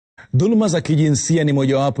Dhuluma za kijinsia ni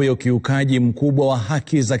mojawapo ya ukiukaji mkubwa wa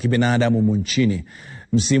haki za kibinadamu humu nchini.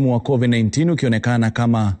 Msimu wa COVID-19 ukionekana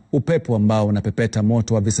kama upepo ambao unapepeta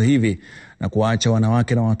moto wa visa hivi na kuwaacha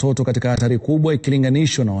wanawake na watoto katika hatari kubwa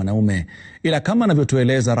ikilinganishwa na wanaume. Ila kama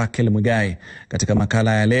anavyotueleza Raquel Muigai katika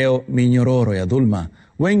makala ya leo, minyororo ya dhulma,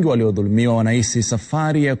 wengi waliodhulumiwa wanahisi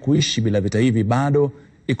safari ya kuishi bila vita hivi bado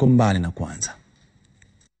iko mbali na kuanza.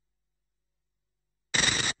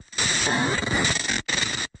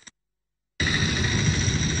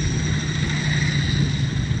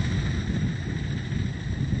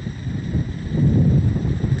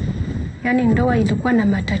 Yani ndoa ilikuwa na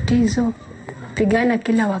matatizo, pigana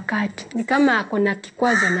kila wakati. Ni kama akona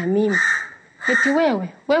kikwazo na mimi. Eti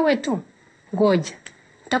wewe tu, ngoja.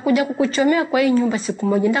 Nitakuja kukuchomea kwa hii nyumba siku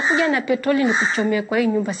moja. Nitakuja na petroli nikuchomea kwa hii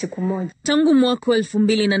nyumba siku moja. Tangu mwaka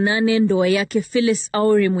 2008 ndoa yake Phyllis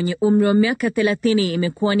Auri mwenye umri wa miaka 30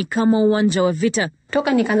 imekuwa ni kama uwanja wa vita.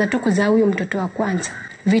 Toka nikaanza tu kuzaa huyo mtoto wa kwanza,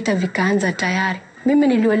 vita vikaanza tayari. Mimi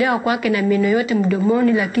niliolewa kwake na meno yote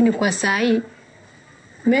mdomoni, lakini kwa saa hii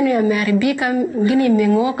meno yameharibika, ingine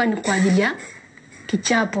imeng'oka, ni kwa ajili ya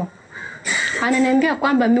kichapo. Ananiambia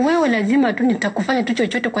kwamba wewe lazima tu nitakufanya tu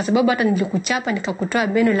chochote kwa sababu hata nilikuchapa nikakutoa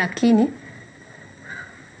meno, lakini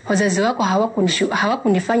wazazi wako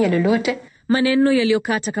hawakunifanya lolote. Maneno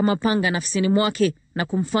yaliyokata kama panga nafsini mwake na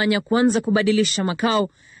kumfanya kuanza kubadilisha makao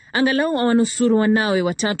angalau awanusuru wanawe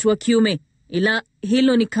watatu wa kiume. Ila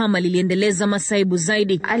hilo ni kama liliendeleza masaibu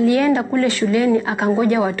zaidi. Alienda kule shuleni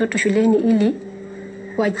akangoja watoto shuleni ili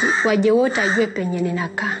waje wote ajue penye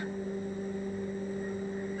ninakaa.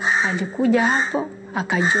 Alikuja hapo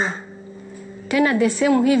akajua. Tena the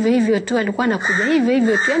same hivyo tu alikuwa anakuja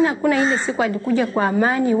hivyo tu. Yaani hakuna ile siku alikuja kwa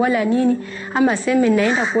amani wala nini, ama sema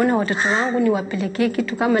naenda kuona watoto wangu niwapelekee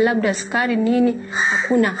kitu kama labda sukari nini,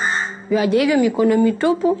 hakuna. Yaje hivyo mikono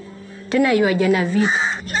mitupu, tena yaje na vita.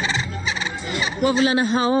 Wavulana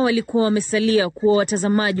hawa walikuwa wamesalia kuwa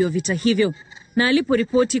watazamaji wa vita hivyo. Na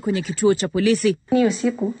aliporipoti kwenye kituo cha polisi, hiyo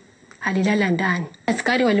siku alilala ndani.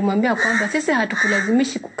 Askari walimwambia kwamba sisi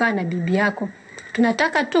hatukulazimishi kukaa na bibi yako,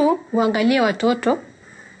 tunataka tu uangalie watoto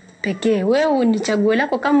pekee. Wewe ni chaguo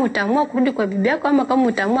lako kama utaamua kurudi kwa bibi yako ama kama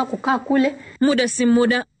utaamua kukaa kule. Muda si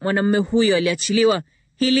muda mwanamume huyo aliachiliwa,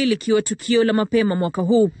 hili likiwa tukio la mapema mwaka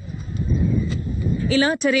huu.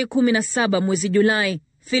 Ila tarehe 17 mwezi Julai,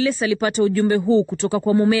 Phyllis alipata ujumbe huu kutoka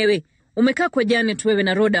kwa mumewe: umekaa kwa Janet wewe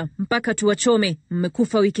na Roda mpaka tuwachome,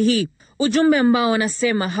 mmekufa wiki hii. Ujumbe ambao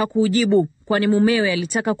anasema hakuujibu kwani mumewe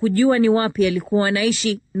alitaka kujua ni wapi alikuwa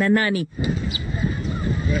anaishi na nani.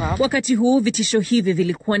 Wakati huu vitisho hivi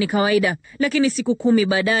vilikuwa ni kawaida, lakini siku 10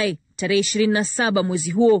 baadaye, tarehe 27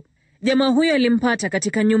 mwezi huo, jamaa huyo alimpata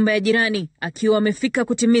katika nyumba ya jirani akiwa amefika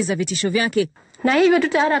kutimiza vitisho vyake. Na hivyo tu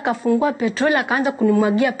tayari akafungua petroli akaanza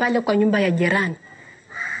kunimwagia pale kwa nyumba ya jirani.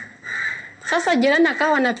 Sasa jirani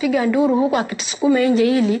akawa anapiga nduru huko akitusukuma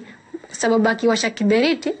nje ili sababu akiwasha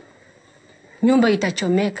kiberiti nyumba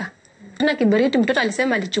itachomeka. Tena kiberiti mtoto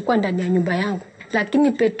alisema alichukua ndani ya nyumba yangu,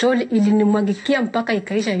 lakini petroli ilinimwagikia mpaka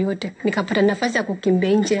ikaisha yote. Nikapata nafasi ya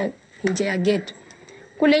kukimbia nje ya gate.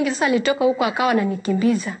 Kule nje sasa alitoka huko akawa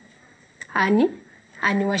ananikimbiza.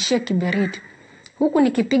 Aniwashie kiberiti. Huku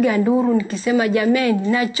nikipiga nduru nikisema jameni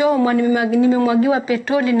nachomwa, nimemwagiwa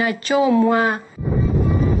petroli nachomwa.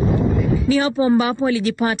 Ni hapo ambapo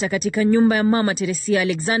alijipata katika nyumba ya Mama Teresia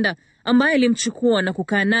Alexander ambaye alimchukua na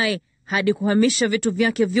kukaa naye hadi kuhamisha vitu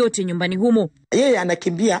vyake vyote nyumbani humo. Yeye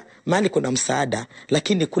anakimbia mahali kuna msaada,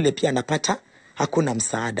 lakini kule pia anapata hakuna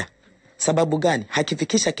msaada. Sababu gani?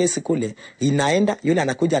 Hakifikisha kesi kule, inaenda, yule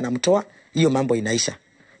anakuja anamtoa, hiyo mambo inaisha.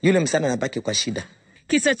 Yule msana anabaki kwa shida.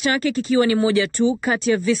 Kisa chake kikiwa ni moja tu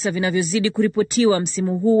kati ya visa vinavyozidi kuripotiwa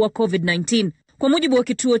msimu huu wa COVID-19. Kwa mujibu wa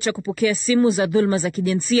kituo cha kupokea simu za dhulma za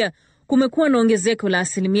kijinsia, kumekuwa na ongezeko la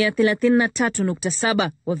 33.7%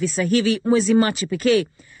 wa visa hivi mwezi Machi pekee.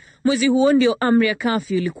 Mwezi huo ndio amri ya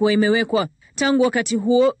kafyu ilikuwa imewekwa. Tangu wakati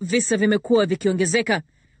huo visa vimekuwa vikiongezeka.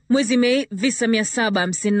 Mwezi Mei visa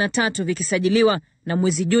 753 vikisajiliwa na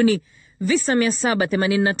mwezi Juni visa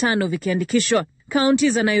 785 vikiandikishwa. Kaunti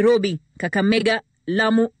za Nairobi, Kakamega,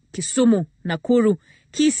 Lamu, Kisumu, Nakuru,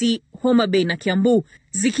 Kisii, Homa Bay na Kiambu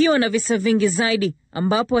zikiwa na visa vingi zaidi,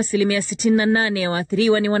 ambapo 68% ya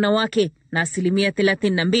waathiriwa ni wanawake na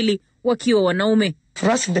 32% wakiwa wanaume.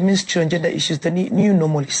 For us in the Ministry on Gender Issues, the new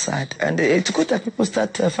normal is sad. And it's good that people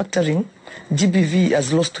start factoring GBV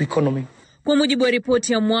as loss to economy. Kwa mujibu wa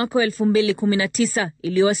ripoti ya mwaka 2019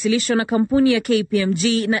 iliyowasilishwa na kampuni ya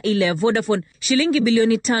KPMG na ile ya Vodafone, shilingi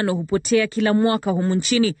bilioni 5 hupotea kila mwaka humu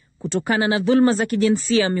nchini kutokana na dhulma za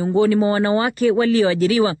kijinsia miongoni mwa wanawake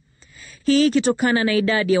walioajiriwa. Hii ikitokana na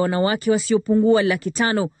idadi ya wanawake wasiopungua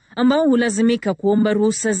 500,000 ambao hulazimika kuomba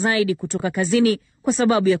ruhusa zaidi kutoka kazini kwa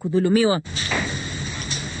sababu ya kudhulumiwa.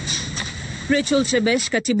 Raquel,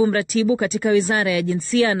 katibu mratibu katika Wizara ya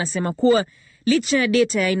Jinsia, anasema kuwa licha ya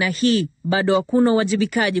data ya aina hii bado hakuna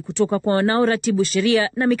uwajibikaji kutoka kwa wanaoratibu sheria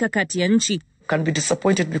na mikakati ya nchi. Can be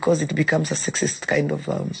disappointed because it becomes a sexist kind of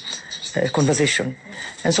conversation.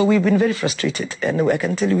 And so we've been very frustrated. And I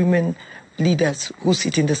can tell you women leaders who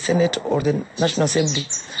sit in the Senate or the National Assembly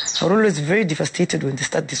are always very devastated when they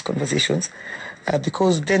start these conversations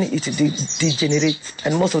because then it degenerates.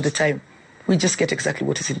 And most of the time, we just get exactly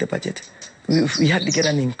what is in the budget. We hardly get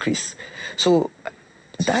an increase. So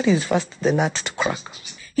that is first the nut to crack.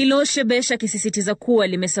 Hilo Shebesh akisisitiza kuwa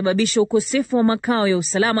limesababisha ukosefu wa makao ya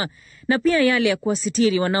usalama na pia yale ya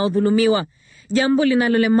kuwasitiri wanaodhulumiwa, jambo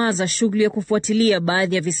linalolemaza shughuli ya kufuatilia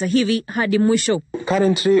baadhi ya visa hivi hadi mwisho.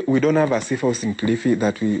 Currently, we don't have a safe house in Kilifi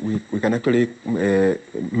that we can actually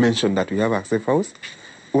mention that we have a safe house.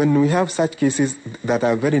 When we have such cases that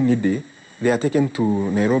are very needy, they are taken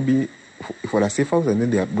to Nairobi for a safe house and then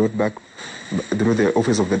they are brought back through the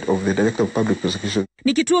office of the Director of Public Prosecution.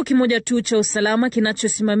 Ni kituo kimoja tu cha usalama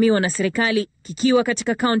kinachosimamiwa na serikali kikiwa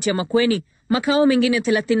katika kaunti ya Makueni, makao mengine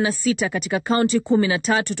 36 katika kaunti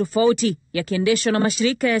 13 tofauti yakiendeshwa na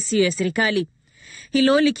mashirika yasiyo ya serikali.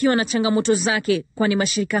 Hilo likiwa na changamoto zake kwani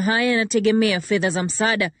mashirika haya yanategemea fedha za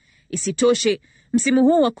msaada. Isitoshe, msimu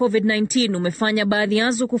huu wa COVID-19 umefanya baadhi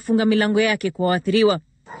yazo kufunga milango yake kwa waathiriwa.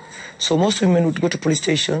 So most women would go to police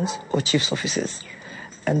stations or chief's offices.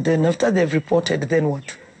 And then after they've reported, then what?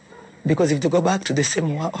 Because if they go back to the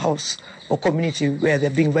same house or community where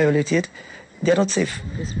they're being violated, they're not safe.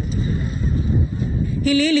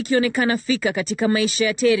 Hili likionekana fika katika maisha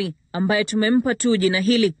ya Terry ambaye tumempa tu jina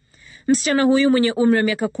hili. Msichana huyu mwenye umri wa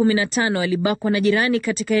miaka 15 alibakwa na jirani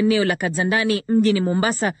katika eneo la Kazandani mjini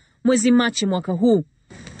Mombasa mwezi Machi mwaka huu.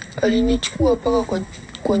 Alinichukua paka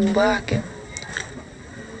kwa nyumba yake.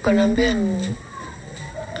 Kanambia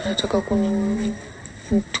anataka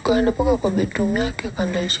tukaenda paka kwa bedroom yake,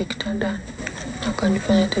 kandalisha kitandani,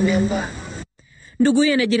 akanifanya tabia mbaya.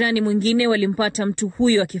 Nduguye na jirani mwingine walimpata mtu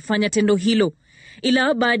huyo akifanya tendo hilo.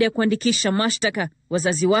 Ila baada ya kuandikisha mashtaka,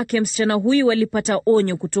 wazazi wake msichana huyu walipata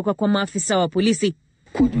onyo kutoka kwa maafisa wa polisi.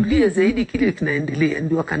 Kujulia zaidi kile kinaendelea,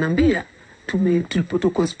 ndio akanambia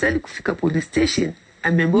tulipotoka hospitali kufika police station,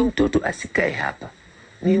 ameambiwa mtoto asikae hapa,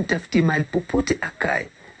 ni mtafutie mahali popote akae.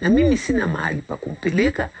 Na mimi sina mahali pa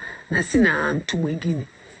kumpeleka na sina mtu mwingine.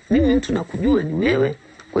 Mimi mtu nakujua ni wewe,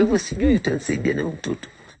 kwa hivyo sijui utanisaidia na mtoto.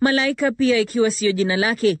 Malaika pia ikiwa sio jina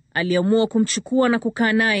lake, aliamua kumchukua na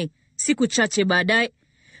kukaa naye. Siku chache baadaye,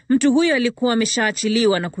 mtu huyo alikuwa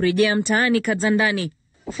ameshaachiliwa na kurejea mtaani Kazandani.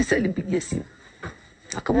 Ofisa alimpigia simu.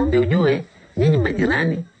 Akamwambia, ujue, nyinyi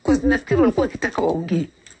majirani, kwa nafikiri walikuwa wakitaka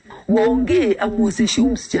waongee amuozeshe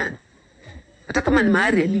msichana. Hata kama ni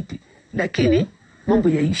mahari alipi, lakini mambo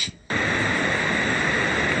yaishi.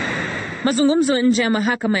 Mazungumzo nje ya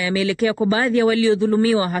mahakama yameelekea kwa baadhi ya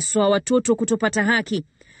waliodhulumiwa, haswa watoto, kutopata haki.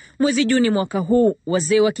 Mwezi Juni mwaka huu,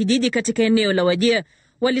 wazee wa kijiji katika eneo la Wajir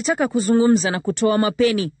walitaka kuzungumza na kutoa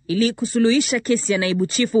mapeni ili kusuluhisha kesi ya naibu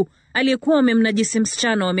chifu aliyekuwa amemnajisi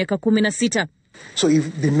msichana wa miaka 16. So if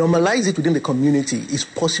they normalize it within the community, it's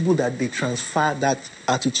possible that they transfer that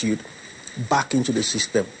attitude back into the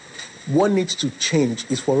system. What needs to change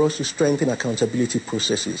is for us to strengthen accountability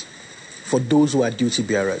processes for those who are duty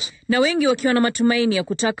bearers. Na wengi wakiwa na matumaini ya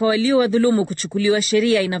kutaka waliowadhulumu kuchukuliwa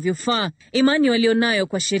sheria inavyofaa. Imani walionayo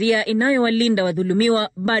kwa sheria inayowalinda wadhulumiwa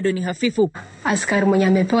bado ni hafifu. Askari mwenye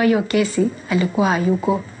amepewa hiyo kesi alikuwa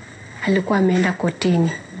hayuko, alikuwa ameenda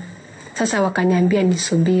kotini. Sasa wakaniambia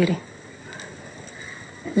nisubiri.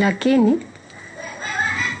 Lakini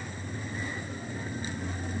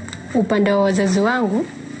upande wa wazazi wangu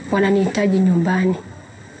wananihitaji nyumbani.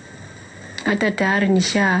 Hata tayari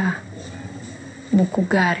nisha buku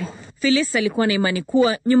gari. Phyllis alikuwa na imani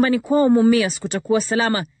kuwa nyumbani kwao Mumias kutakuwa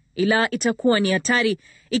salama, ila itakuwa ni hatari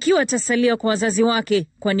ikiwa atasalia kwa wazazi wake,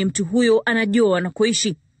 kwani mtu huyo anajua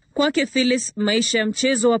wanakoishi. Kwake Phyllis, maisha ya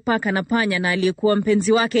mchezo wa paka na panya na aliyekuwa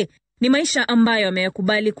mpenzi wake ni maisha ambayo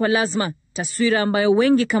ameyakubali kwa lazima, taswira ambayo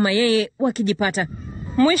wengi kama yeye wakijipata.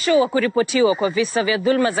 Mwisho wa kuripotiwa kwa visa vya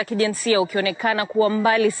dhulma za kijinsia ukionekana kuwa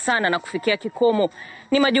mbali sana na kufikia kikomo,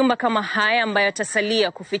 ni majumba kama haya ambayo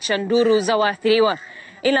yatasalia kuficha nduru za waathiriwa.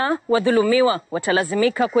 Ila wadhulumiwa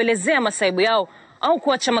watalazimika kuelezea masaibu yao au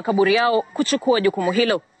kuacha makaburi yao kuchukua jukumu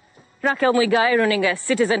hilo. Raquel, Muigai, runinga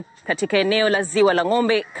Citizen, katika eneo la Ziwa la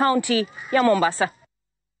Ng'ombe, kaunti ya Mombasa.